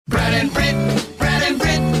and Brit. Brad and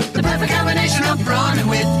Brit, the perfect combination of brawn and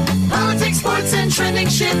wit. Politics, sports, and trending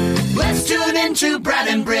shit. Let's tune into Brad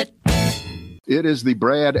and Brit. It is the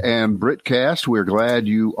Brad and Britcast. We're glad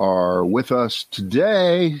you are with us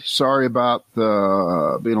today. Sorry about being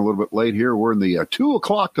a little bit late here. We're in the 2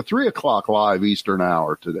 o'clock to 3 o'clock live Eastern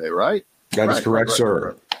hour today, right? That is correct,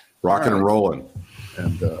 sir. Rocking and rolling.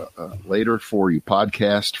 And later for you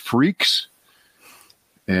podcast freaks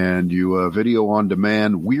and you video on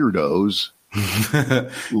demand weirdos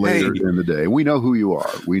later in the day. We know who you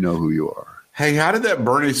are. We know who you are. Hey, how did that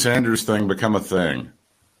Bernie Sanders thing become a thing?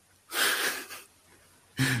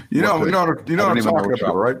 You know what I'm talking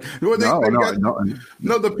about, right? No,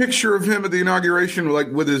 the picture of him at the inauguration,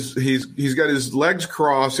 like with he's got his legs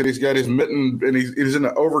crossed and he's got his mitten and he's in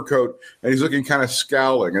an overcoat and he's looking kind of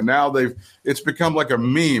scowling. And now it's become like a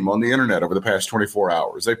meme on the internet over the past 24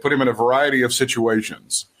 hours. They put him in a variety of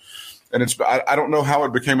situations, and I don't know how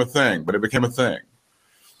it became a thing, but it became a thing.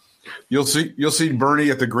 You'll see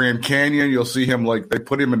Bernie at the Grand Canyon. You'll see him they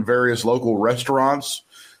put him in various local restaurants.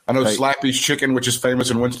 I know Slappy's Chicken, which is famous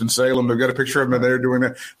in Winston-Salem. They've got a picture of him there doing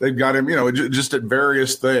that. They've got him, just at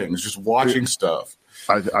various things, just watching stuff.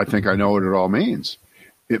 I think I know what it all means.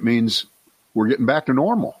 It means we're getting back to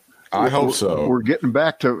normal. I hope so. We're getting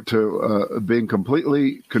back to being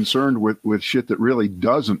completely concerned with shit that really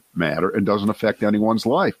doesn't matter and doesn't affect anyone's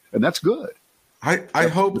life. And that's good. I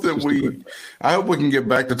hope we can get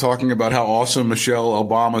back to talking about how awesome Michelle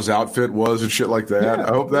Obama's outfit was and shit like that. Yeah, I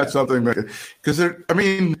hope that's something because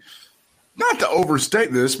not to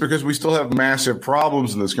overstate this because we still have massive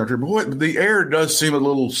problems in this country, but the air does seem a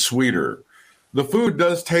little sweeter. The food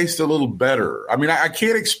does taste a little better. I mean, I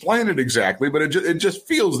can't explain it exactly, but it just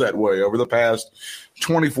feels that way over the past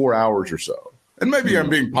 24 hours or so. And maybe I'm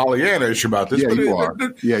being Pollyanna-ish about this. Yeah, but you are.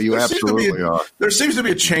 Yeah, you absolutely are. There seems to be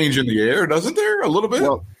a change in the air, doesn't there? A little bit?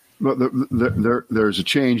 Well, there's a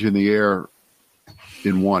change in the air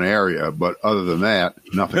in one area, but other than that,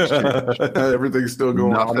 nothing's changed. Everything's still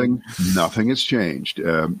going on. Nothing has changed.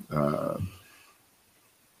 The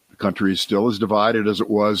country is still as divided as it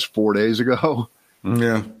was 4 days ago.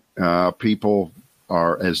 Yeah. People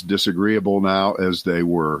are as disagreeable now as they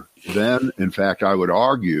were then. In fact, I would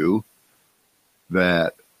argue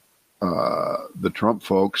that the Trump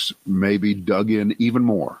folks maybe dug in even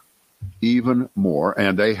more,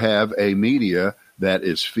 and they have a media that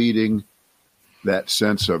is feeding that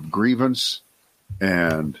sense of grievance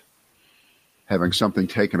and having something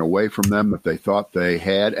taken away from them that they thought they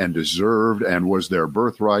had and deserved and was their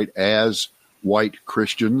birthright as white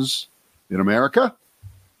Christians in America.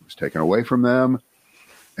 It was taken away from them.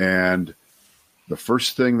 And the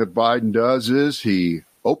first thing that Biden does is he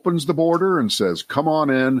opens the border and says, come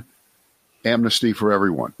on in, amnesty for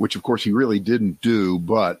everyone, which of course he really didn't do,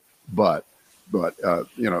 but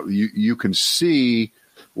you can see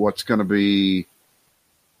what's going to be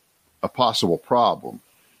a possible problem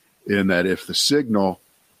in that if the signal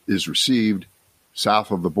is received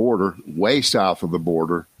south of the border, way south of the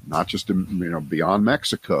border, not just beyond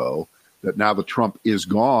Mexico, that now that Trump is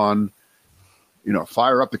gone,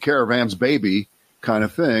 fire up the caravans, baby, kind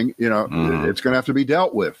of thing, it's going to have to be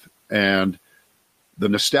dealt with. And the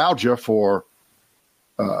nostalgia for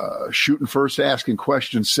shooting first, asking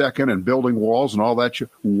questions second, and building walls and all that shit.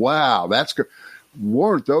 Wow, that's good.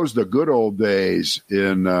 Weren't those the good old days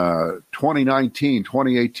in 2019,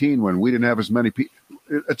 2018 when we didn't have as many people?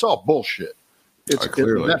 It's all bullshit.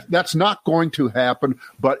 That's not going to happen,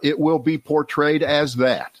 but it will be portrayed as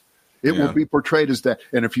that. It will be portrayed as that.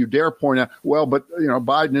 And if you dare point out, but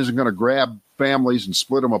Biden isn't going to grab families and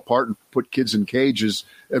split them apart and put kids in cages.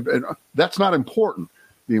 And that's not important.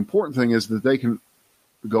 The important thing is that they can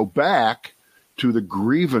go back to the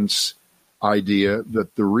grievance idea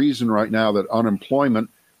that the reason right now that unemployment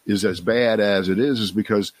is as bad as it is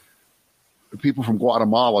because the people from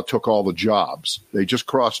Guatemala took all the jobs. They just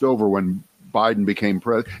crossed over when Biden became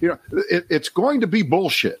president. It's going to be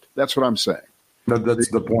bullshit. That's what I'm saying. That's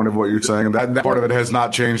the point of what you're saying. That part of it has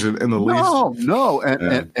not changed in the least. No,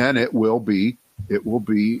 and it will be,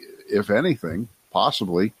 if anything,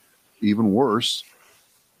 possibly even worse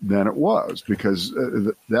than it was because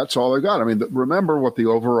that's all they got. I mean, remember what the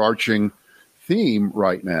overarching theme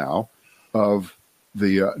right now of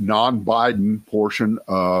the non-Biden portion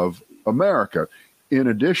of America, in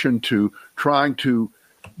addition to trying to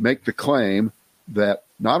make the claim that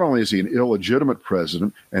not only is he an illegitimate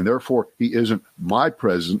president, and therefore he isn't my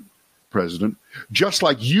president, just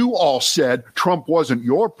like you all said Trump wasn't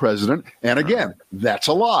your president. And again, that's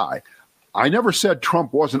a lie. I never said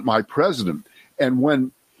Trump wasn't my president. And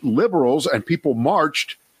when liberals and people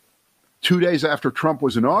marched 2 days after Trump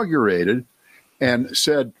was inaugurated and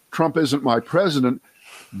said, Trump isn't my president,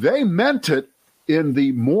 they meant it in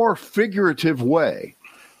the more figurative way.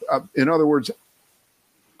 In other words,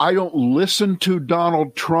 I don't listen to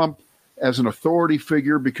Donald Trump as an authority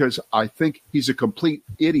figure because I think he's a complete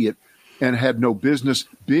idiot and had no business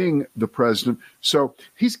being the president. So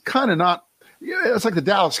he's kind of not, it's like the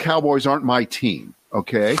Dallas Cowboys aren't my team.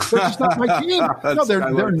 Okay. They're just not my team. No,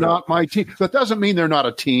 they're not my team. That doesn't mean they're not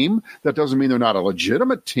a team. That doesn't mean they're not a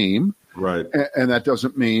legitimate team. Right. And that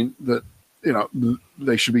doesn't mean that,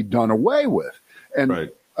 they should be done away with.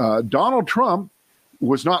 And Donald Trump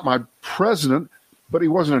was not my president, but he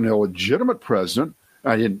wasn't an illegitimate president.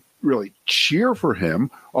 I didn't really cheer for him,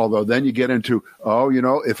 although then you get into,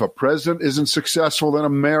 if a president isn't successful, then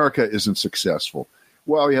America isn't successful.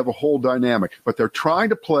 Well, you have a whole dynamic, but they're trying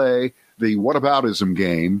to play the whataboutism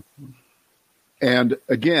game. And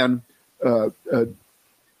again,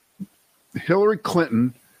 Hillary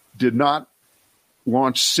Clinton did not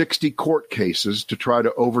launch 60 court cases to try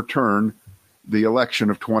to overturn the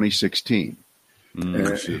election of 2016.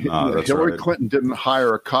 Hillary Clinton didn't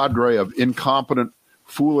hire a cadre of incompetent,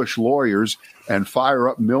 foolish lawyers and fire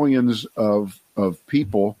up millions of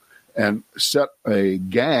people and set a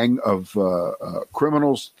gang of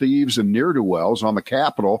criminals, thieves, and ne'er-do-wells on the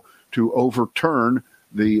Capitol to overturn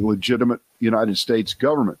the legitimate United States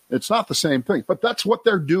government. It's not the same thing, but that's what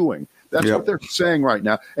they're doing. That's what they're saying right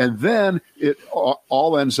now. And then it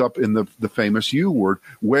all ends up in the famous U word,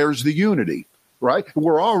 where's the unity? Right?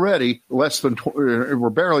 We're already we're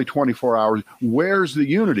barely 24 hours. Where's the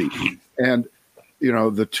unity? And,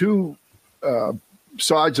 the two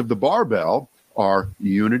sides of the barbell are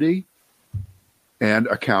unity and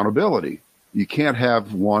accountability. You can't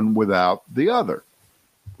have one without the other,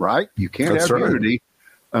 right? You can't have unity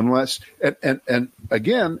unless, and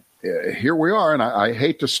again, here we are. And I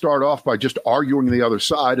hate to start off by just arguing the other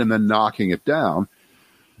side and then knocking it down,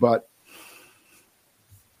 but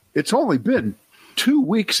it's only been 2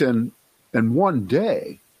 weeks and 1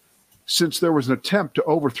 day since there was an attempt to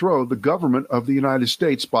overthrow the government of the United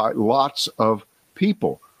States by lots of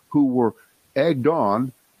people who were egged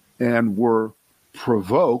on and were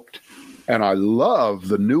provoked. And I love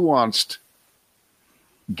the nuanced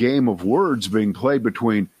game of words being played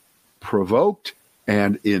between provoked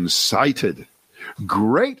and incited.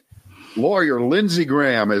 Great lawyer Lindsey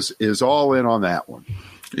Graham is all in on that one.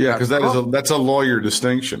 Yeah, because that's a lawyer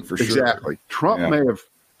distinction for sure. Exactly. Trump may have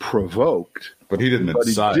provoked, but he didn't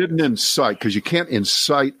incite. He didn't incite, because you can't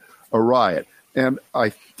incite a riot. And I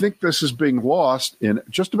think this is being lost in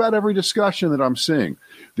just about every discussion that I'm seeing.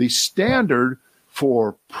 The standard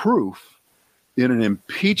for proof in an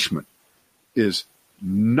impeachment is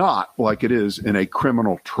not like it is in a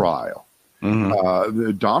criminal trial.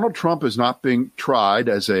 Mm-hmm. Donald Trump is not being tried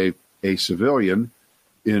as a civilian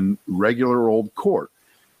in regular old court.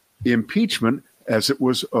 Impeachment, as it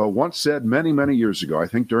was once said many, many years ago, I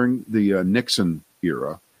think during the Nixon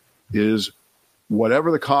era, is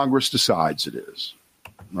whatever the Congress decides it is,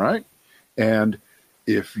 right? And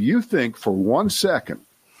if you think for 1 second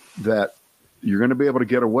that you're going to be able to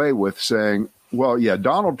get away with saying, well, yeah,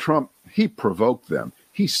 Donald Trump, he provoked them.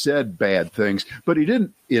 He said bad things, but he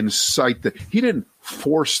didn't incite them. He didn't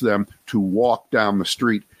force them to walk down the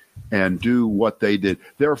street and do what they did.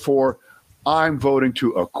 Therefore, I'm voting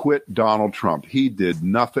to acquit Donald Trump. He did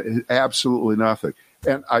nothing, absolutely nothing.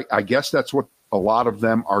 And I guess that's what a lot of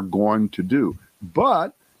them are going to do.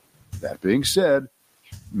 But that being said,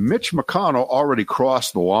 Mitch McConnell already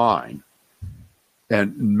crossed the line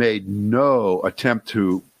and made no attempt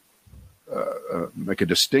to make a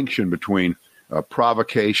distinction between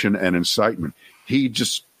provocation and incitement. He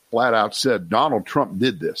just flat out said, Donald Trump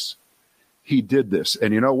did this. He did this.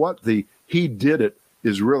 And you know what? He did it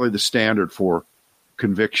is really the standard for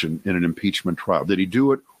conviction in an impeachment trial. Did he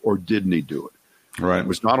do it or didn't he do it? Right.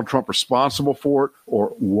 Was Donald Trump responsible for it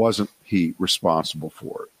or wasn't he responsible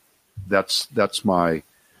for it? That's my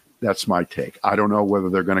take. I don't know whether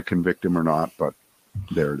they're going to convict him or not, but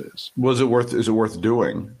there it is. Is it worth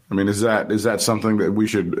doing? I mean, is that something that we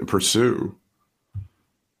should pursue?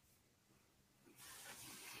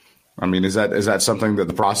 I mean, is that something that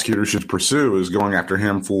the prosecutor should pursue, is going after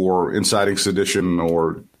him for inciting sedition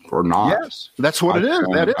or not? Yes, that's what it is.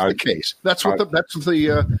 That is the case. That's what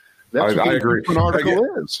the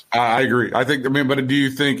article is. I agree. But do you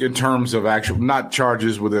think in terms of actual, not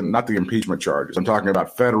charges not the impeachment charges, I'm talking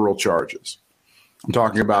about federal charges. I'm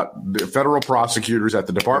talking about the federal prosecutors at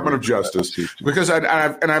the Department of Justice, because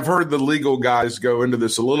I've heard the legal guys go into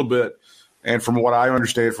this a little bit, and from what I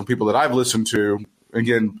understand from people that I've listened to,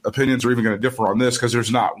 again, opinions are even going to differ on this, because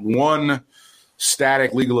there's not one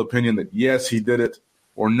static legal opinion that yes, he did it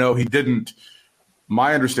or no, he didn't.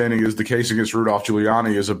 my understanding is the case against Rudolph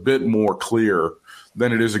Giuliani is a bit more clear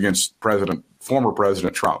than it is against former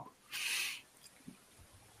President Trump.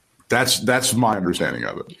 That's my understanding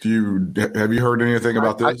of it. Have you heard anything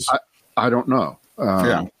about this? I don't know.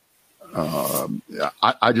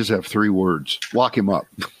 I just have 3 words: lock him up.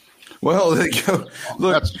 Well, look,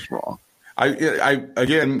 that's just wrong.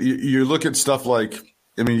 Again, you look at stuff like,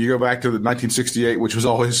 I mean, you go back to the 1968, which was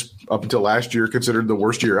always up until last year considered the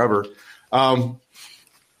worst year ever.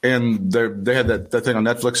 And they had that thing on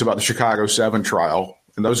Netflix about the Chicago 7 trial,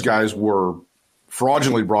 and those guys were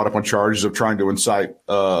fraudulently brought up on charges of trying to incite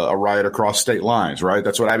a riot across state lines, right?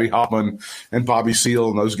 That's what Abby Hoffman and Bobby Seale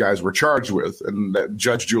and those guys were charged with. And that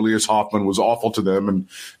Judge Julius Hoffman was awful to them and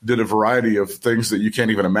did a variety of things that you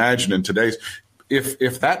can't even imagine in today's.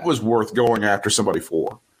 If that was worth going after somebody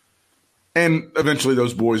for, and eventually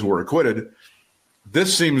those boys were acquitted,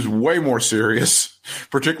 this seems way more serious,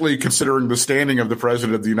 particularly considering the standing of the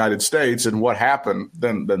President of the United States and what happened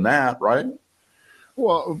than that, right?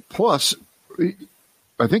 Well, plus,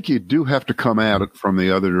 I think you do have to come at it from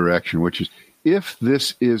the other direction, which is if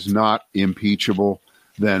this is not impeachable,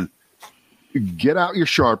 then get out your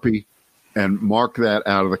Sharpie and mark that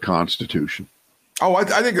out of the Constitution. Oh, I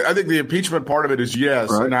think the impeachment part of it is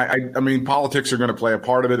yes. Right. And I mean, politics are going to play a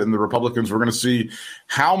part of it, and the Republicans, we're going to see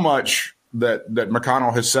how much that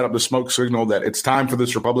McConnell has set up the smoke signal that it's time for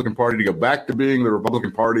this Republican Party to go back to being the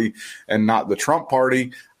Republican Party and not the Trump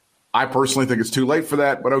Party. I personally think it's too late for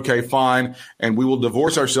that, but okay, fine. And we will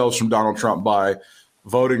divorce ourselves from Donald Trump by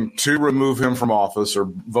voting to remove him from office or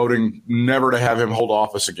voting never to have him hold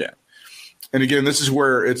office again. And again, this is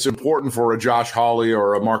where it's important for a Josh Hawley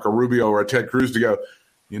or a Marco Rubio or a Ted Cruz to go,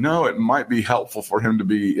 it might be helpful for him to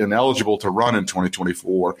be ineligible to run in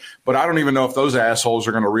 2024. But I don't even know if those assholes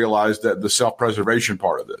are going to realize that the self-preservation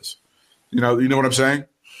part of this. You know what I'm saying?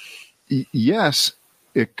 Yes,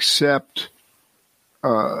 except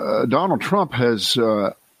Donald Trump has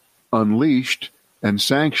unleashed and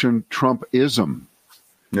sanctioned Trumpism,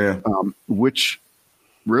 which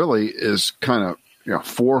really is kind of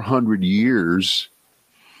 400 years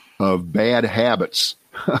of bad habits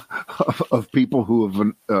of people who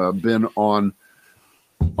have been on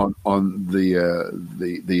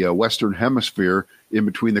the Western Hemisphere in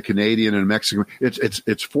between the Canadian and Mexican.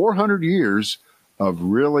 It's 400 years of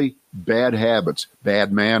really bad habits,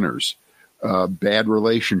 bad manners, bad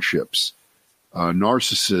relationships,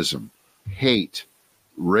 narcissism, hate,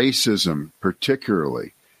 racism,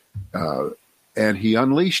 particularly, and he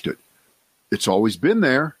unleashed it. It's always been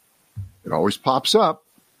there. It always pops up.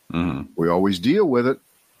 Mm-hmm. We always deal with it.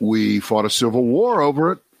 We fought a civil war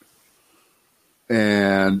over it,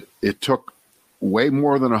 and it took way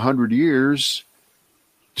more than 100 years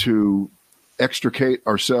to extricate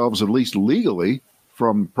ourselves, at least legally,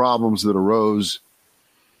 from problems that arose,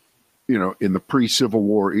 in the pre-Civil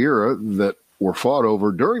War era that were fought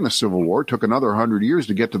over during the Civil War. It took another 100 years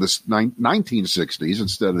to get to the 1960s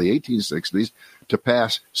instead of the 1860s to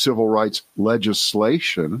pass civil rights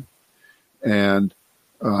legislation. And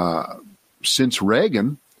since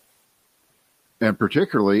Reagan, and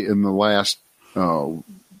particularly in the last, since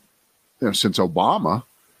Obama,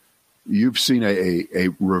 you've seen a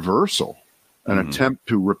reversal, an attempt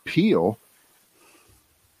to repeal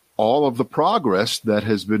all of the progress that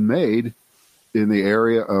has been made in the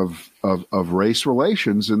area of race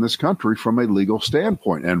relations in this country from a legal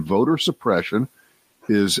standpoint. And voter suppression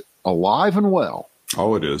is alive and well.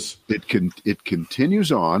 Oh, it is. It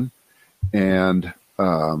continues on. And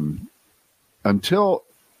until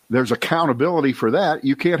there's accountability for that,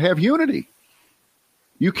 you can't have unity.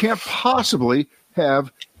 You can't possibly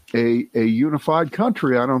have a unified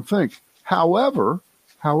country, I don't think. However,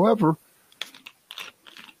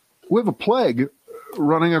 we have a plague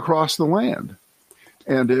running across the land.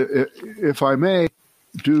 And if I may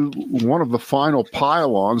do one of the final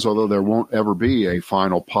pylons, although there won't ever be a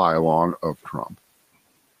final pylon of Trump,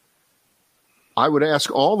 I would ask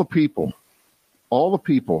all the people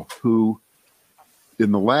who,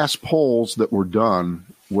 in the last polls that were done,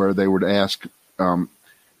 where they would ask,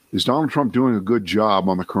 is Donald Trump doing a good job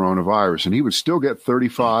on the coronavirus? And he would still get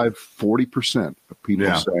 35, 40% of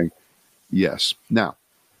people saying yes. Now,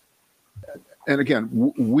 and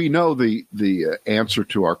again, we know the answer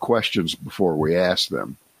to our questions before we ask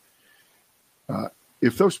them.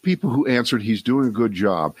 If those people who answered he's doing a good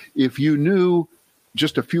job, if you knew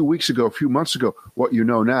just a few weeks ago, a few months ago, what you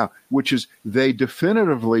know now, which is they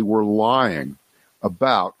definitively were lying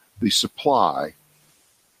about the supply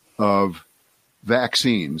of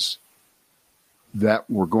vaccines that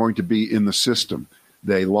were going to be in the system.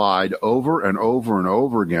 They lied over and over and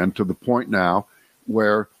over again to the point now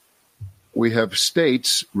where we have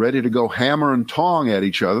states ready to go hammer and tong at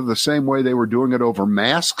each other the same way they were doing it over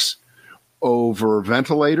masks, over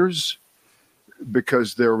ventilators,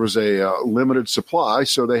 because there was a limited supply.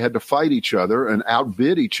 So they had to fight each other and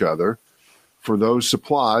outbid each other for those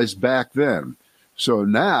supplies back then. So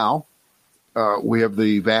now we have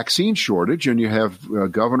the vaccine shortage, and you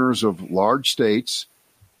have governors of large states,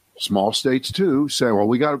 small states too, saying, well,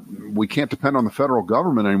 we can't depend on the federal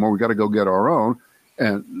government anymore. We got to go get our own.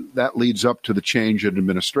 And that leads up to the change in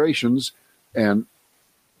administrations. And,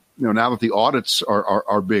 now that the audits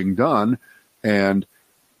are being done, and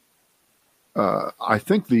I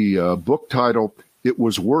think the book title, It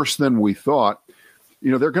Was Worse Than We Thought,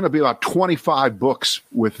 there are going to be about 25 books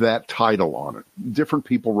with that title on it. Different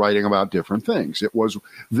people writing about different things.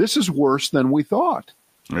 This is worse than we thought.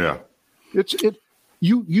 Yeah.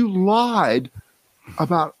 You lied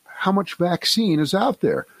about how much vaccine is out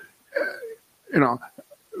there.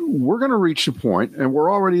 We're going to reach a point, and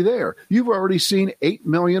we're already there. You've already seen 8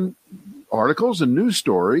 million articles and news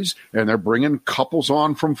stories, and they're bringing couples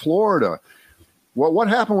on from Florida. Well, what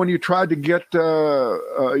happened when you tried to get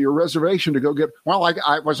your reservation to go get? Well,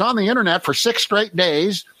 I was on the internet for 6 straight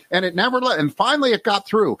days, and it never let. And finally, it got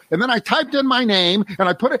through. And then I typed in my name, and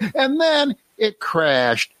I put it, and then it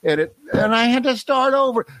crashed, and I had to start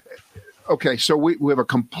over. Okay, so we have a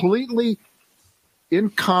completely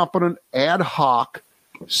incompetent ad hoc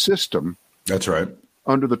system. That's right.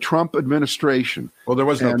 Under the Trump administration. Well, there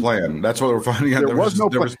was no plan. That's what we're finding out. There was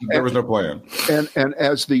no plan. And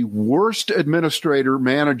as the worst administrator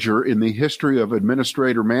manager in the history of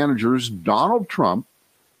administrator managers, Donald Trump,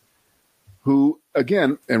 who,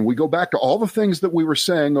 again, and we go back to all the things that we were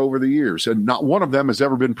saying over the years, and not one of them has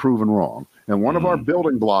ever been proven wrong. And one of our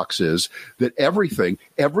building blocks is that everything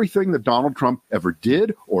that Donald Trump ever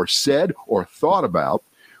did or said or thought about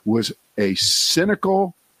was a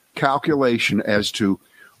cynical calculation as to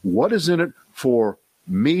what is in it for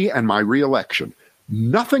me and my reelection.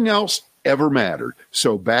 Nothing else ever mattered.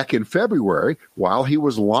 So back in February, while he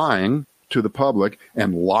was lying to the public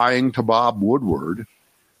and lying to Bob Woodward,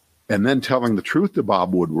 and then telling the truth to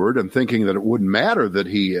Bob Woodward and thinking that it wouldn't matter that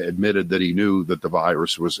he admitted that he knew that the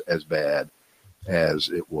virus was as bad as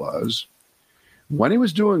it was, when he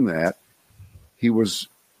was doing that, he was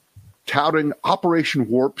touting Operation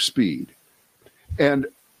Warp Speed. And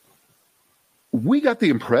we got the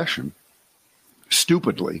impression,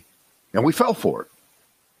 stupidly, and we fell for it,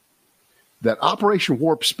 that Operation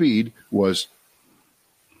Warp Speed was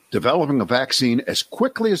developing a vaccine as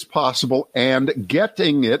quickly as possible and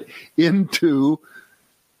getting it into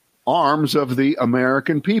arms of the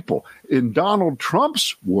American people. In Donald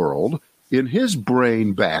Trump's world, in his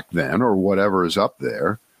brain back then, or whatever is up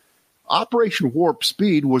there, Operation Warp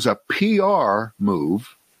Speed was a PR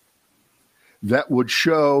move that would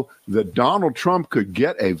show that Donald Trump could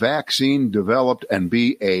get a vaccine developed and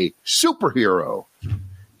be a superhero.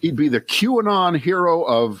 He'd be the QAnon hero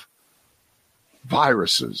of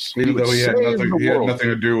viruses. Even though he had nothing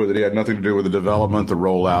to do with it. He had nothing to do with the development, the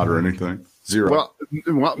rollout, or anything. Zero.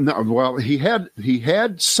 Well, he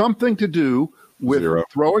had something to do with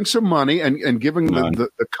throwing some money and giving the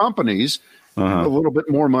companies a little bit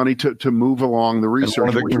more money to move along the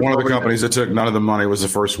research. One of the companies that took none of the money was the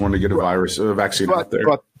first one to get a vaccine out there.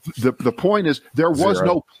 But the point is, there was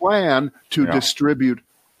no plan to distribute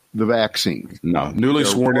the vaccine. No. Newly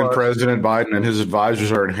sworn-in President Biden and his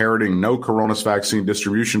advisors are inheriting no coronavirus vaccine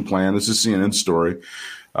distribution plan. This is CNN's story.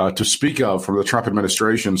 To speak of from the Trump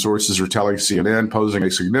administration, sources are telling CNN, posing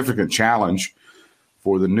a significant challenge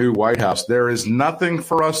for the new White House. There is nothing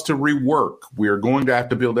for us to rework. We are going to have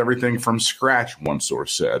to build everything from scratch, one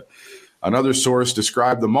source said. Another source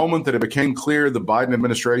described the moment that it became clear the Biden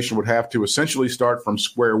administration would have to essentially start from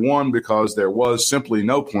square one because there was simply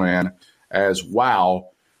no plan as, wow,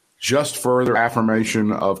 just further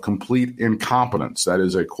affirmation of complete incompetence. That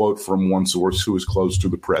is a quote from one source who is close to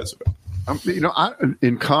the president.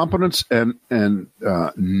 Incompetence and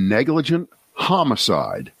negligent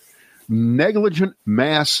homicide. Negligent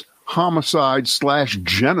mass homicide /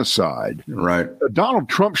 genocide. Right. Donald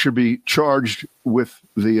Trump should be charged with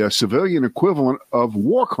the civilian equivalent of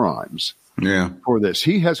war crimes. Yeah. For this.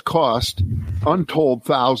 He has cost untold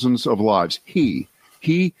thousands of lives. He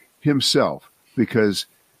himself, because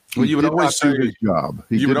you would always say his job.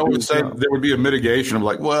 You would always say there would be a mitigation of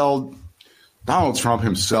like, well, Donald Trump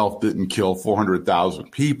himself didn't kill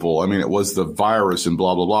 400,000 people. I mean, it was the virus and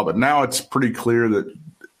blah, blah, blah. But now it's pretty clear that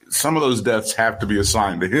some of those deaths have to be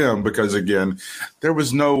assigned to him because, again, there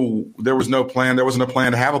was no plan. There wasn't a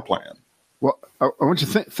plan to have a plan. Well, I want you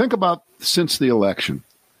to think about since the election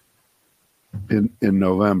in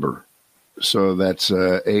November. So that's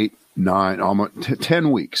 8, almost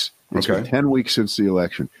 10 weeks. It's been 10 weeks since the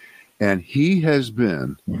election. And he has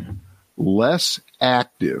been less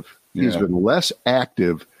active. He's been less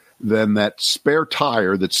active than that spare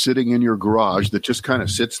tire that's sitting in your garage that just kind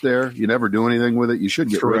of sits there. You never do anything with it. You should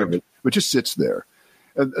get rid of it, but just sits there.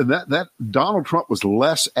 And that Donald Trump was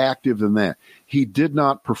less active than that. He did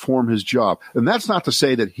not perform his job. And that's not to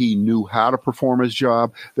say that he knew how to perform his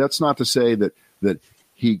job. That's not to say that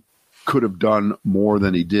he could have done more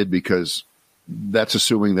than he did, because that's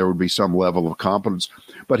assuming there would be some level of competence.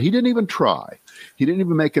 But he didn't even try. He didn't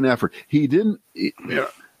even make an effort.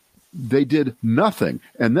 They did nothing.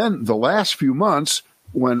 And then the last few months,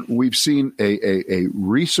 when we've seen a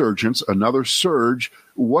resurgence, another surge,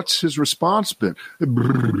 what's his response been?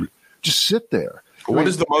 Just sit there. What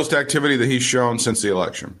is the most activity that he's shown since the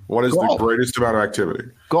election? What is the greatest amount of activity?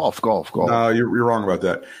 Golf. No, you're wrong about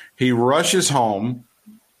that. He rushes home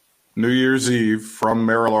New Year's Eve from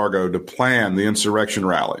Mar-a-Lago to plan the insurrection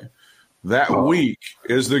rally. That week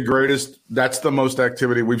is the greatest. That's the most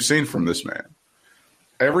activity we've seen from this man.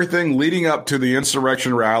 Everything leading up to the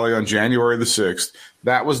insurrection rally on January the 6th,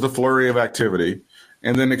 that was the flurry of activity.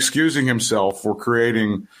 And then excusing himself for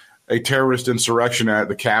creating a terrorist insurrection at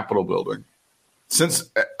the Capitol building. Since,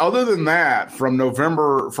 other than that, from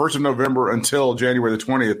November 1st of November until January the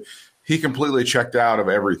 20th, he completely checked out of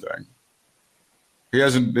everything.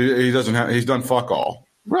 He's done fuck all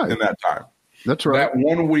in that time. That's right. That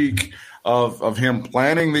 1 week of him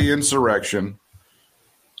planning the insurrection,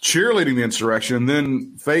 cheerleading the insurrection, and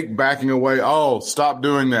then fake backing away. Oh, stop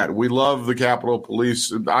doing that. We love the Capitol Police.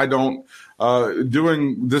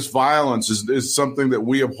 Doing this violence is something that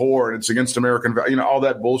we abhor, and it's against American, all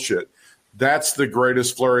that bullshit. That's the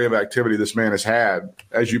greatest flurry of activity this man has had,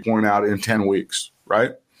 as you point out, in 10 weeks,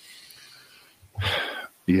 right?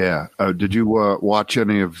 Yeah. Did you watch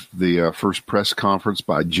any of the first press conference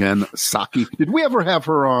by Jen Psaki? Did we ever have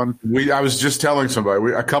her on? I was just telling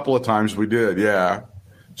somebody. A couple of times we did, yeah.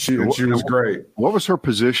 She was great. What was her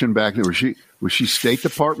position back then? Was she State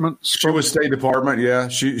Department? She was State Department, yeah.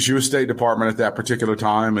 She was State Department at that particular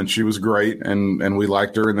time, and she was great, and we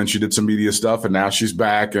liked her. And then she did some media stuff, and now she's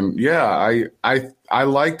back. And yeah, I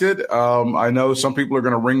liked it. I know some people are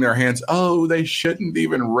going to wring their hands. Oh, they shouldn't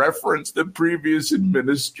even reference the previous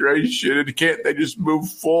administration. And can't they just move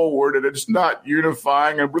forward? And it's not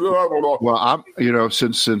unifying. And blah, blah, blah. Well,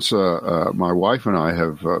 since my wife and I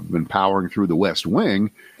have been powering through the West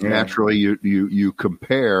Wing, naturally you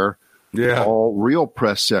compare all real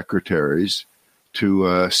press secretaries to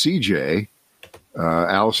CJ,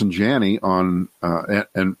 Allison Janney on,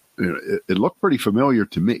 and it looked pretty familiar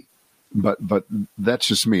to me. But that's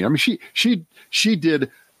just me. I mean, she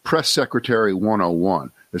did press secretary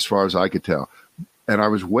 101 as far as I could tell, and I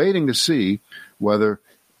was waiting to see whether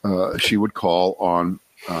she would call on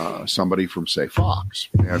somebody from, say, Fox,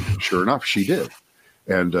 and sure enough, she did.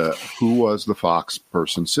 And who was the Fox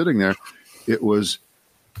person sitting there? It was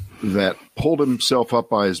that pulled himself up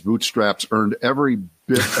by his bootstraps, earned every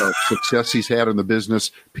bit of success he's had in the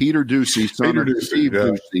business. Peter Doocy, son of Steve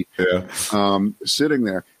Doocy, sitting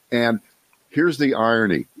there. And here's the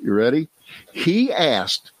irony. You ready? He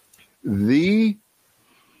asked the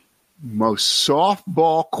most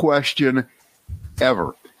softball question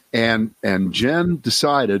ever. And Jen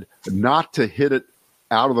decided not to hit it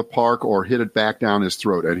out of the park or hit it back down his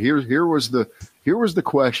throat. And here was the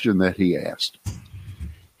question that he asked.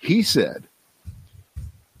 He said,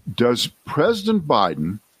 does President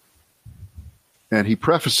Biden, and he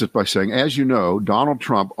prefaced it by saying, as you know, Donald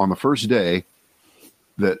Trump, on the first day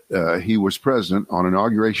that he was president, on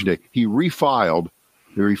Inauguration Day, he refiled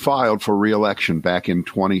for re-election back in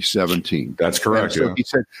 2017. That's correct. So he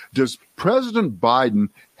said, does President Biden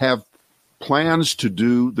have plans to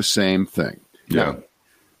do the same thing? Yeah. Now,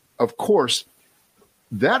 of course,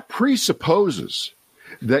 that presupposes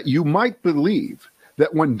that you might believe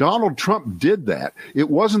that when Donald Trump did that, it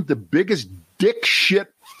wasn't the biggest dick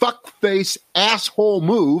shit, fuckface, asshole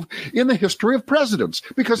move in the history of presidents,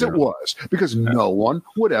 because it was. Because no one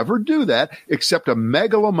would ever do that except a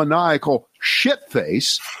megalomaniacal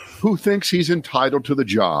shitface who thinks he's entitled to the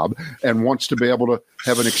job and wants to be able to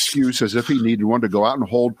have an excuse as if he needed one to go out and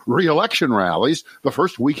hold re-election rallies the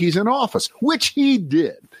first week he's in office, which he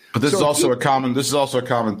did. But this is also a common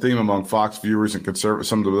theme among Fox viewers and conservative,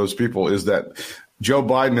 some of those people, is that Joe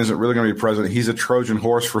Biden isn't really going to be president. He's a Trojan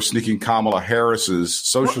horse for sneaking Kamala Harris's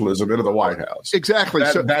socialism into the White House. Exactly.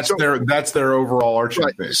 That's their overall arching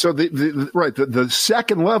thing. So the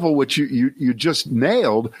second level, which you just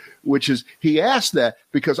nailed, which is he asked that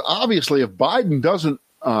because obviously if Biden doesn't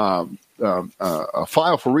file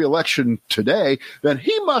for re-election today, then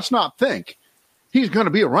he must not think he's going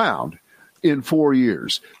to be around in 4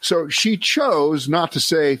 years. So she chose not to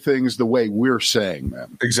say things the way we're saying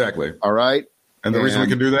them. Exactly. All right. And the reason we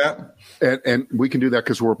can do that? And we can do that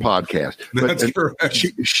because we're a podcast. That's correct.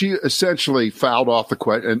 She essentially fouled off the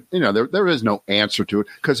question. And, there is no answer to it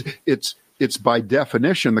because it's by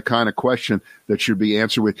definition the kind of question that should be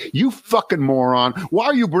answered with, you fucking moron. Why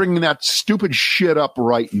are you bringing that stupid shit up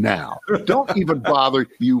right now? Don't even bother,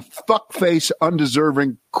 you fuckface,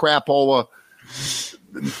 undeserving crapola,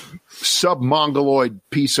 sub-mongoloid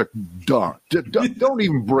piece of dung. Don't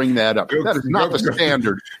even bring that up. That is not the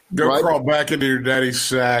standard. Go crawl back into your daddy's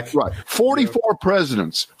sack. Right. 44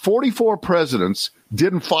 presidents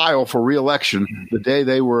didn't file for re-election the day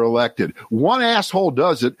they were elected. One asshole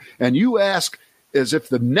does it, and you ask as if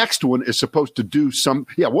the next one is supposed to do some.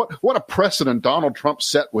 Yeah, what a precedent Donald Trump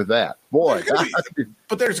set with that. Boy.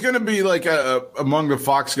 But there's going to be like among the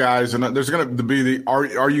Fox guys, and there's going to be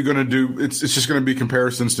are you going to do? It's just going to be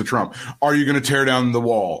comparisons to Trump. Are you going to tear down the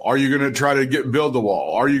wall? Are you going to try to build the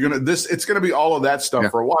wall? Are you going to this? It's going to be all of that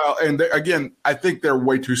stuff for a while. And again, I think they're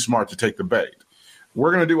way too smart to take the bait.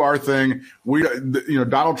 We're going to do our thing.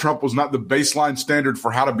 Donald Trump was not the baseline standard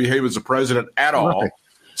for how to behave as a president at all. Right.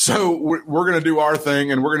 So we're going to do our thing,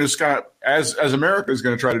 and we're going to just kind of, as America is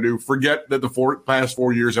going to try to do, forget that the past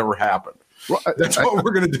 4 years ever happened. Well, that's what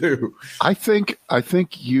we're going to do. I think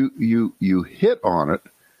you hit on it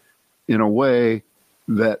in a way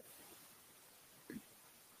that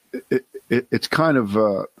it's kind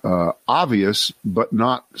of obvious, but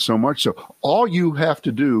not so much so. All you have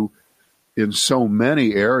to do in so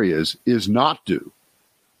many areas is not do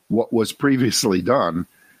what was previously done,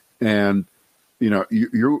 and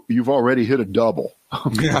you've already hit a double.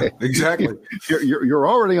 Okay? Yeah, exactly. You're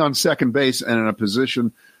already on second base and in a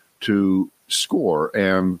position to score.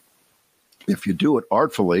 And if you do it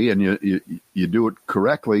artfully and you do it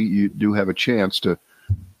correctly, you do have a chance to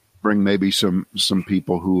bring maybe some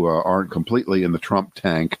people who aren't completely in the Trump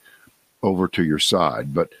tank over to your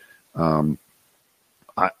side. But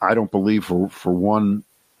I don't believe for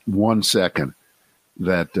one second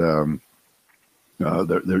that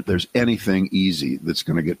there's anything easy that's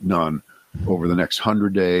going to get done over the next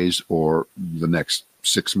 100 days or the next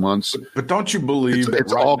 6 months. But don't you believe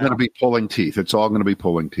it's all going to be pulling teeth? It's all going to be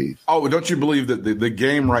pulling teeth. Oh, don't you believe that the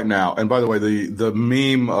game right now, and by the way, the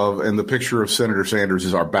meme and the picture of Senator Sanders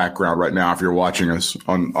is our background right now if you're watching us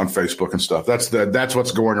on Facebook and stuff. That's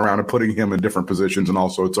what's going around and putting him in different positions, and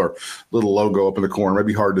also it's our little logo up in the corner.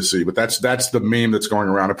 Maybe hard to see, but that's the meme that's going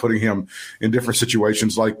around and putting him in different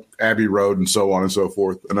situations like Abbey Road and so on and so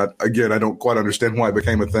forth. And I don't quite understand why it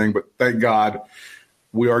became a thing, but thank God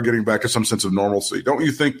we are getting back to some sense of normalcy. Don't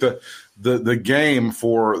you think the game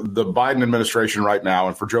for the Biden administration right now,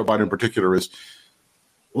 and for Joe Biden in particular, is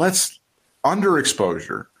let's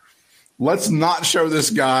underexposure. Let's not show this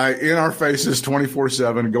guy in our faces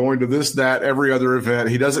 24/7, going to this, that, every other event.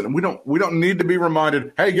 He doesn't. We don't need to be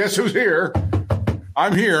reminded. Hey, guess who's here?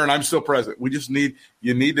 I'm here and I'm still present.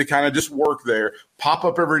 You need to kind of just work there, pop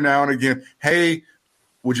up every now and again. Hey,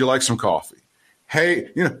 would you like some coffee? Hey,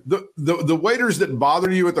 the waiters that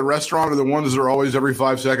bother you at the restaurant are the ones that are always every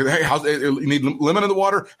 5 seconds. Hey, you need lemon in the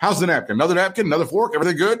water? How's the napkin? Another napkin? Another fork?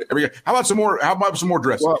 Everything good? How about some more? How about some more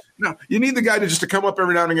dressing? Well, no, you need the guy to come up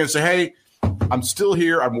every now and again and say, hey, I'm still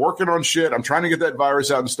here. I'm working on shit. I'm trying to get that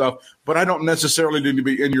virus out and stuff, but I don't necessarily need to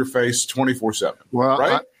be in your face 24/7. Well,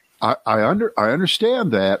 right? I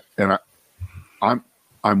understand that, and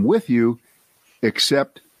I'm with you,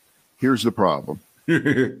 except here's the problem.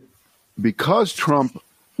 Because Trump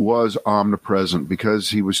was omnipresent, because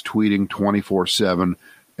he was tweeting 24/7,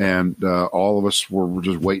 and all of us were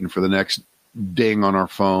just waiting for the next ding on our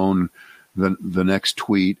phone, the next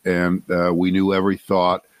tweet, and we knew every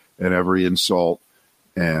thought and every insult,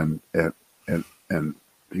 and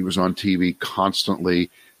he was on TV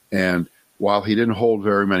constantly. And while he didn't hold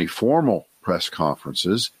very many formal press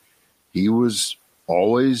conferences, he was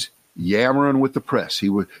always yammering with the press.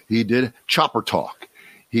 He did chopper talk.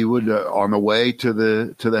 He would, on the way to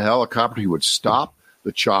the helicopter, he would stop.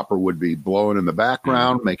 The chopper would be blowing in the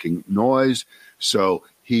background, making noise. So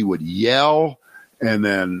he would yell, and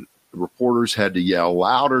then the reporters had to yell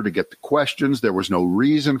louder to get the questions. There was no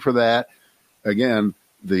reason for that. Again,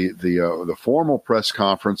 the formal press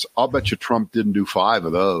conference, I'll bet you Trump didn't do 5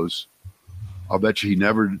 of those. I'll bet you he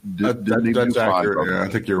never didn't even do 5 of them. Yeah, I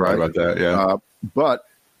think you're right about that, yeah. But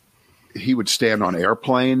he would stand on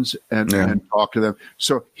airplanes and talk to them.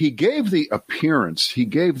 So he gave the appearance, he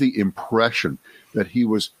gave the impression that he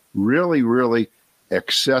was really, really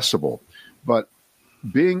accessible. But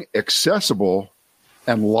being accessible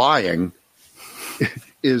and lying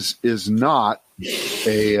is not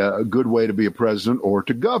a good way to be a president or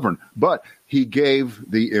to govern. But he gave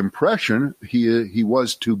the impression he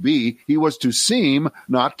was to seem,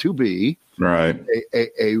 not to be, right,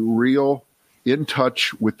 a real in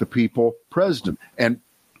touch with the people president. And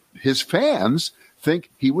his fans think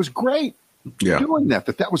he was great doing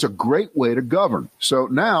that was a great way to govern. So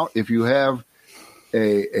now if you have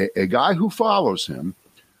a guy who follows him,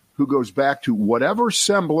 who goes back to whatever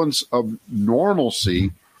semblance of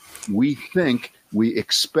normalcy we think, we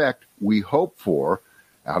expect, we hope for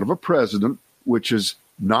out of a president, which is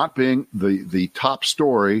not being the top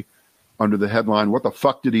story under the headline, what the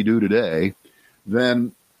fuck did he do today?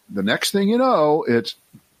 Then the next thing you know, it's,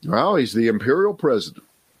 well, he's the imperial president.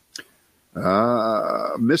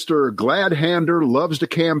 Mr. Gladhander loves to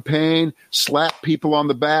campaign, slap people on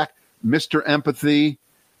the back, Mr. Empathy.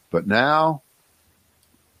 But now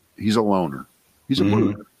he's a loner. He's a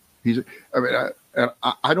loner.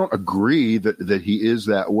 I don't agree that he is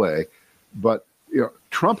that way, but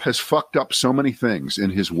Trump has fucked up so many things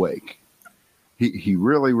in his wake. He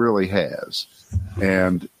really, really has.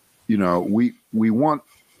 And we want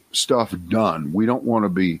stuff done. We don't want to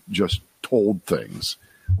be just told things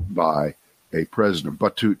by a president,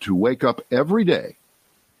 but to wake up every day.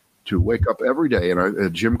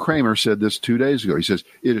 And Jim Cramer said this 2 days ago. He says,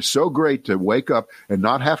 it is so great to wake up and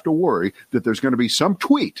not have to worry that there's going to be some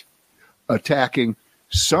tweet attacking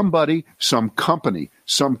somebody, some company,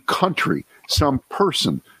 some country, some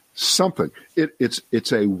person, something.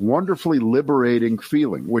 It's a wonderfully liberating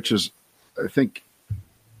feeling, which is, I think,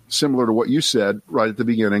 similar to what you said right at the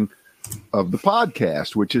beginning of the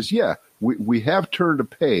podcast, which is, we have turned a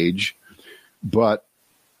page, but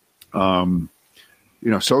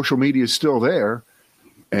social media is still there,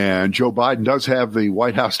 and Joe Biden does have the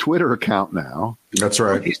White House Twitter account now. That's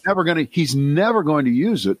right. He's never going to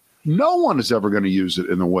use it. No one is ever going to use it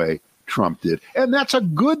in the way Trump did, and that's a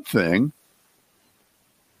good thing.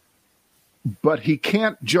 But he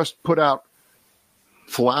can't just put out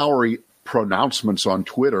flowery pronouncements on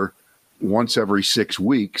Twitter once every 6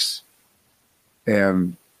 weeks,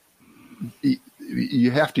 and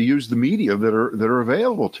you have to use the media that are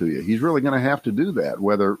available to you. He's really going to have to do that,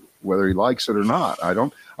 whether he likes it or not. I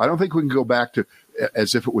don't think we can go back to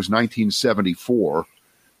as if it was 1974,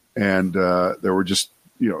 and there were just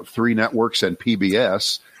 3 networks and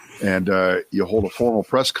PBS, and you hold a formal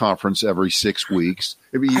press conference every 6 weeks.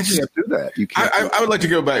 You can't do that. You can't. I would like to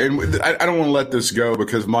go back, and I don't want to let this go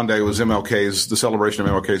because Monday was the celebration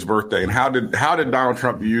of MLK's birthday. And how did Donald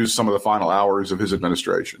Trump use some of the final hours of his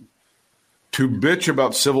administration to bitch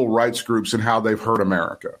about civil rights groups and how they've hurt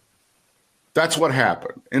America? That's what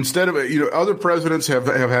happened. Instead of, other presidents have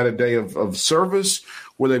had a day of service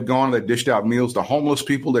where they've gone, they've dished out meals to homeless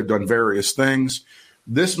people. They've done various things.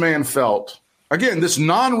 This man this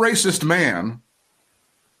non-racist man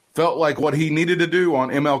felt like what he needed to do on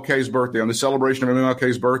MLK's birthday, on the celebration of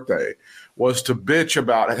MLK's birthday, was to bitch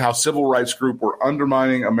about how civil rights groups were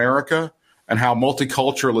undermining America and how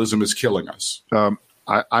multiculturalism is killing us.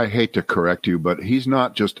 I hate to correct you, but he's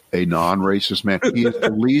not just a non-racist man. He is the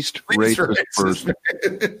least racist person.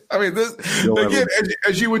 I mean,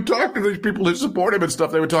 as you would talk to these people who support him and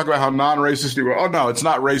stuff, they would talk about how non-racist he was. Oh, no, it's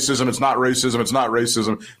not racism. It's not racism. It's not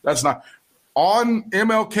racism. That's not. On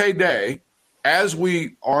MLK Day, as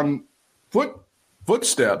we on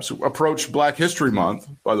footsteps approach Black History Month,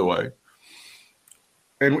 by the way,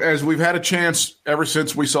 and as we've had a chance ever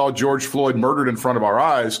since we saw George Floyd murdered in front of our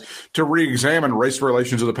eyes to re-examine race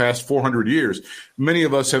relations of the past 400 years, many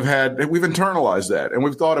of us we've internalized that, and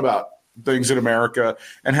we've thought about things in America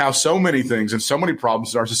and how so many things and so many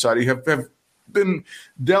problems in our society have been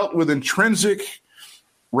dealt with intrinsic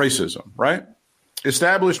racism, right?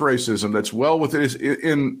 Established racism that's well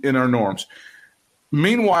within in our norms.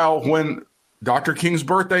 Meanwhile, when Dr. King's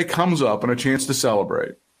birthday comes up and a chance to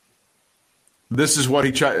celebrate, this is what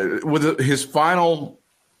with his final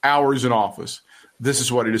hours in office, this is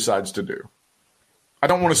what he decides to do. I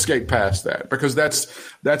don't want to skate past that because that's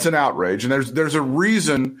an outrage. And there's a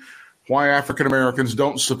reason why African Americans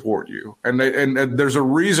don't support you. And there's a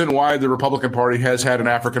reason why the Republican Party has had an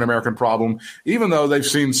African American problem, even though they've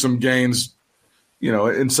seen some gains.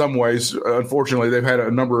 In some ways, unfortunately, they've had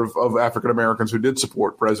a number of African Americans who did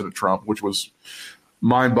support President Trump, which was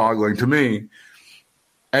mind-boggling to me.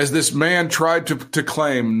 As this man tried to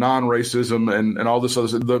claim non-racism and all this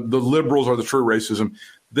other, the liberals are the true racism,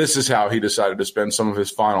 this is how he decided to spend some of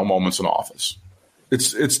his final moments in office.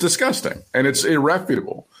 It's disgusting, and it's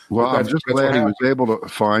irrefutable. Well, I'm just glad he was able to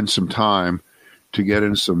find some time to get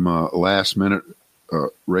in some last-minute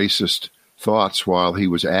racist thoughts while he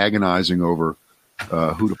was agonizing over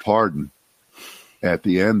who to pardon. at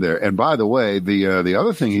the end there. And by the way, the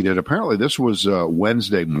other thing he did, apparently this was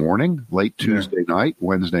Wednesday morning, late Tuesday night,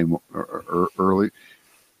 Wednesday early.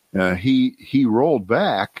 He rolled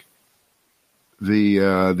back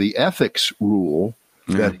the ethics rule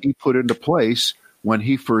that he put into place when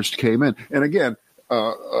he first came in. And again,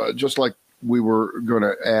 just like we were going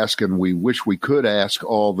to ask, and we wish we could ask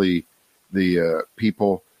all the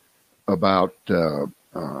people about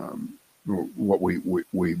what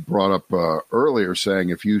we brought up earlier, saying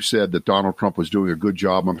if you said that Donald Trump was doing a good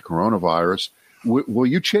job on the coronavirus, will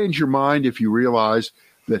you change your mind if you realize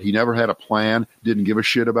that he never had a plan, didn't give a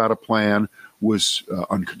shit about a plan, was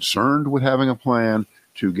unconcerned with having a plan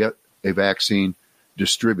to get a vaccine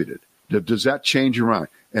distributed? Does that change your mind?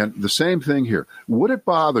 And the same thing here. Would it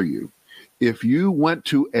bother you if you went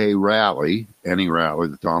to a rally, any rally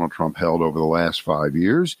that Donald Trump held over the last 5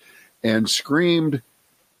 years, and screamed,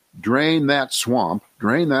 drain that swamp,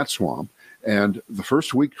 and the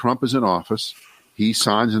first week Trump is in office, he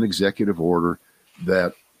signs an executive order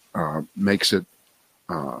that makes it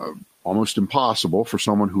almost impossible for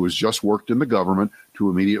someone who has just worked in the government to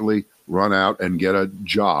immediately run out and get a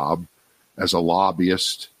job as a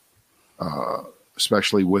lobbyist,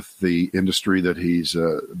 especially with the industry that he's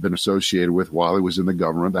been associated with while he was in the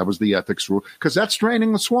government. That was the ethics rule, because that's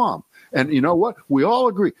draining the swamp. And you know what? We all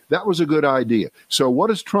agree that was a good idea. So what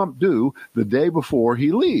does Trump do the day before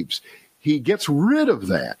he leaves? He gets rid of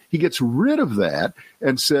that. He gets rid of that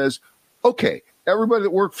and says, okay, everybody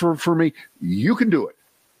that worked for me, you can do it.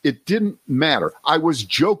 It didn't matter. I was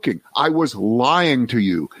joking. I was lying to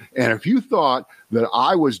you. And if you thought that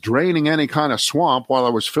I was draining any kind of swamp while I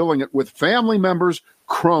was filling it with family members,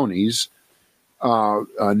 cronies,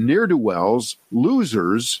 ne'er-do-wells,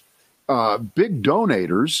 losers, big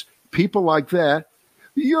donators, people like that,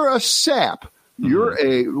 you're a sap. You're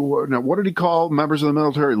what did he call members of the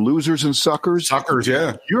military? Losers and suckers? Suckers,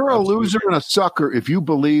 yeah. You're a loser and a sucker if you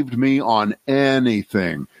believed me on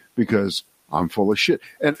anything, because I'm full of shit.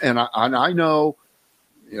 And I know,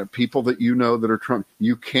 people that that are Trump,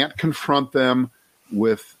 you can't confront them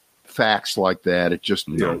with facts like that. It just,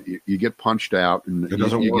 you get punched out, and it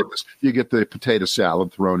doesn't work. You get the potato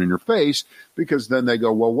salad thrown in your face, because then they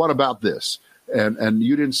go, well, what about this? And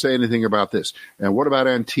you didn't say anything about this. And what about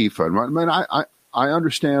Antifa? And I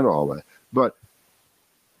understand all that. But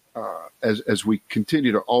as we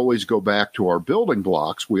continue to always go back to our building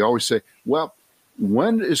blocks, we always say, well,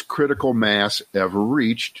 when is critical mass ever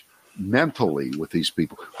reached mentally with these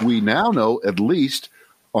people? We now know, at least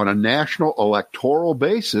on a national electoral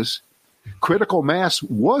basis, critical mass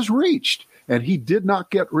was reached, and he did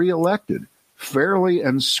not get reelected fairly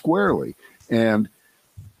and squarely. And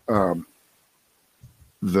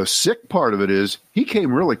the sick part of it is he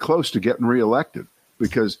came really close to getting reelected,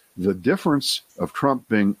 because the difference of Trump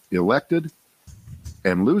being elected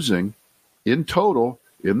and losing in total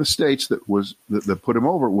in the states that put him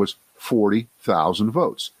over was 40,000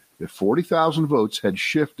 votes. If 40,000 votes had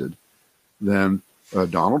shifted, then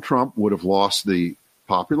Donald Trump would have lost the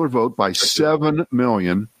popular vote by 7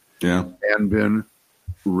 million and been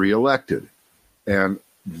reelected. And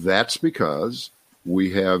that's because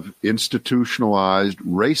we have institutionalized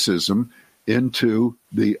racism into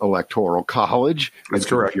the Electoral College,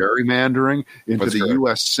 into gerrymandering, into the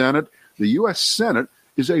U.S. Senate. The U.S. Senate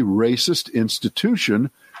is a racist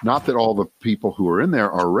institution. Not that all the people who are in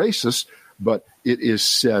there are racist, but it is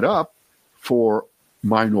set up for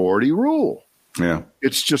minority rule. Yeah,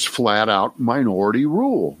 it's just flat out minority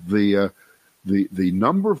rule. The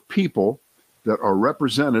number of people that are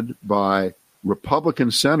represented by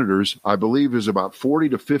Republican senators, I believe, is about 40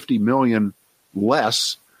 to 50 million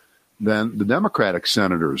less than the Democratic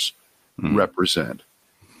senators represent.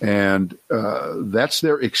 And that's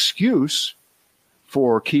their excuse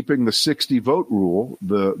for keeping the 60 vote rule,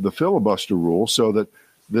 the filibuster rule, so that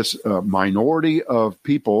this minority of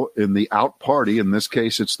people in the out party, in this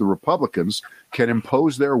case it's the Republicans, can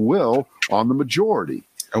impose their will on the majority.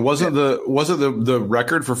 And wasn't the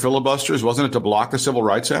record for filibusters, wasn't it to block the Civil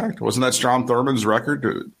Rights Act? Wasn't that Strom Thurmond's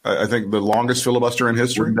record? I think the longest filibuster in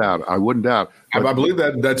history. I wouldn't doubt. I believe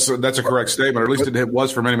that's a correct statement, or at least it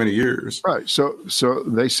was for many, many years. Right. So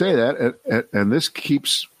they say that, and this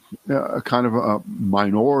keeps a kind of a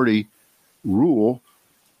minority rule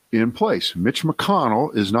in place. Mitch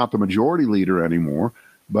McConnell is not the majority leader anymore,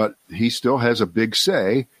 but he still has a big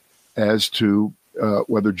say as to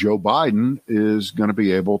whether Joe Biden is going to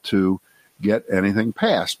be able to get anything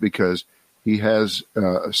passed, because he has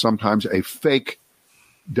sometimes a fake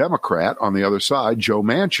Democrat on the other side, Joe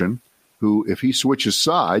Manchin, who, if he switches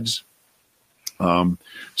sides,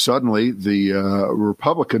 suddenly the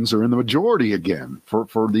Republicans are in the majority again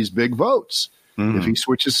for these big votes. if he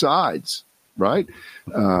switches sides, right?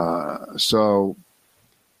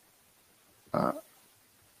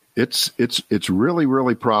 It's really,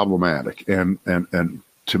 really problematic. And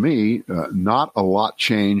to me, not a lot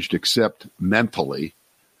changed except mentally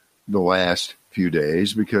the last few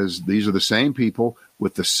days, because these are the same people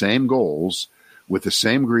with the same goals, with the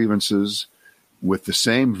same grievances, with the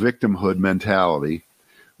same victimhood mentality,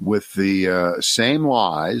 with the same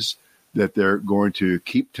lies that they're going to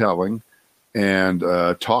keep telling. And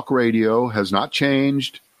talk radio has not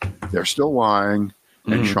changed. They're still lying.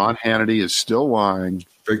 And Sean Hannity is still lying.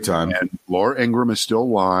 Big time. And Laura Ingraham is still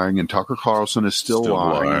lying. And Tucker Carlson is still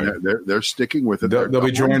lying. And they're sticking with it. They'll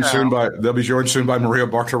be joined soon by Maria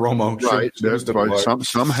Bartiromo. Right.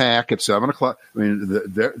 Some hack at 7 o'clock. I mean,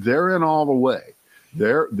 they're in all the way.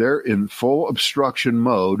 They're in full obstruction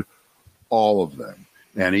mode, all of them.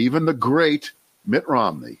 And even the great Mitt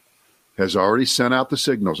Romney has already sent out the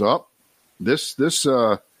signals. This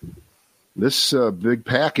big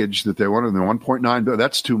package that they wanted, the $1.9 billion,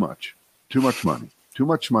 that's too much money. Too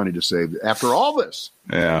much money to save. After all this,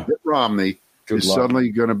 Mitt Romney is suddenly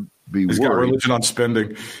going to be He's worried. got religion on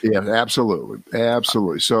spending. Yeah, absolutely.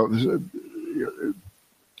 So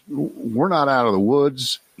we're not out of the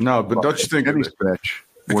woods. No, but don't you think when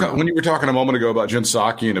you were talking a moment ago about Jen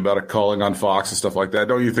Psaki and about a calling on Fox and stuff like that,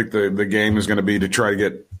 don't you think the game is going to be to try to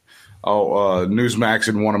get Newsmax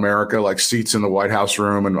and One America like seats in the White House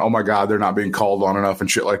room, and oh my God, they're not being called on enough and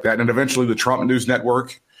shit like that, and eventually the Trump News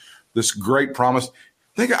Network, this great promise.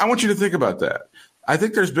 I want you to think about that. I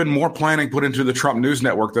think there's been more planning put into the Trump News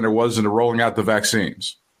Network than there was into rolling out the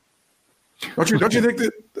vaccines. Don't you think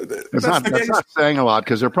that's not saying a lot,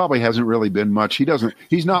 because there probably hasn't really been much.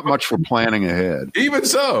 He's not much for planning ahead. Even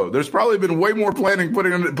so, there's probably been way more planning put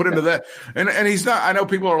into that. And he's not. I know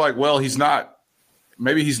people are like, well, he's not.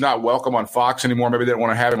 Maybe he's not welcome on Fox anymore. Maybe they don't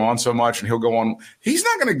want to have him on so much, and he'll go on. He's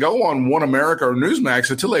not going to go on One America or Newsmax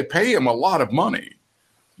until they pay him a lot of money.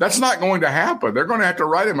 That's not going to happen. They're going to have to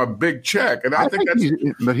write him a big check, and I think that's.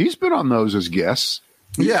 But he's been on those as guests.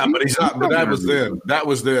 Yeah, but he's not. But that was then. That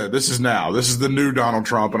was then. This is now. This is the new Donald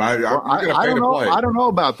Trump, and you're going to pay to play. I don't know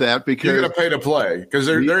about that, because you're going to pay to play, because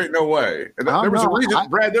there ain't no way. There was a reason,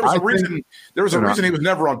 Brad. There was a reason. There was a reason he was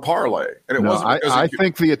never on Parlay, and it wasn't. I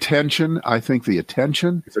think the attention.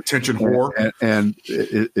 It's attention whore, and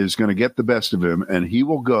it is going to get the best of him, and he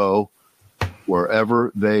will go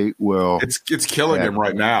wherever they will. It's killing him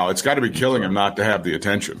right now. It's got to be killing him not to have the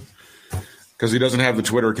attention. Because he doesn't have the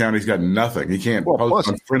Twitter account. He's got nothing. He can't post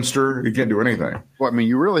on Friendster. He can't do anything. Well, I mean,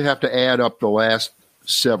 you really have to add up the last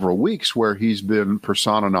several weeks where he's been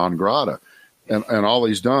persona non grata. And all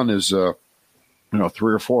he's done is, 3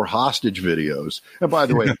 or 4 hostage videos. And by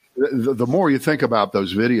the way, the more you think about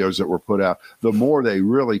those videos that were put out, the more they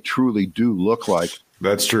really, truly do look like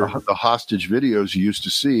that's true. The hostage videos you used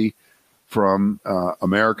to see from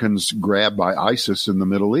Americans grabbed by ISIS in the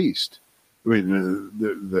Middle East. I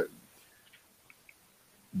mean,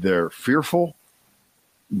 they're fearful,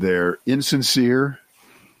 they're insincere,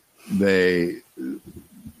 they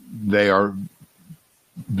are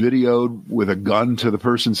videoed with a gun to the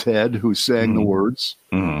person's head who's saying the words,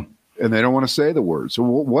 and they don't want to say the words. So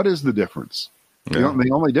what is the difference? Yeah. The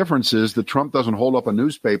only difference is that Trump doesn't hold up a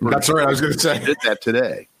newspaper. That's right. I was going to say. He did that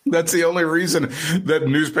today. That's the only reason that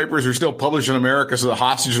newspapers are still published in America, so the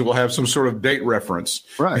hostages will have some sort of date reference.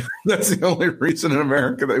 Right. That's the only reason in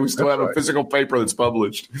America that we still have a physical paper that's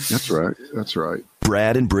published. That's right.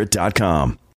 BradandBrit.com.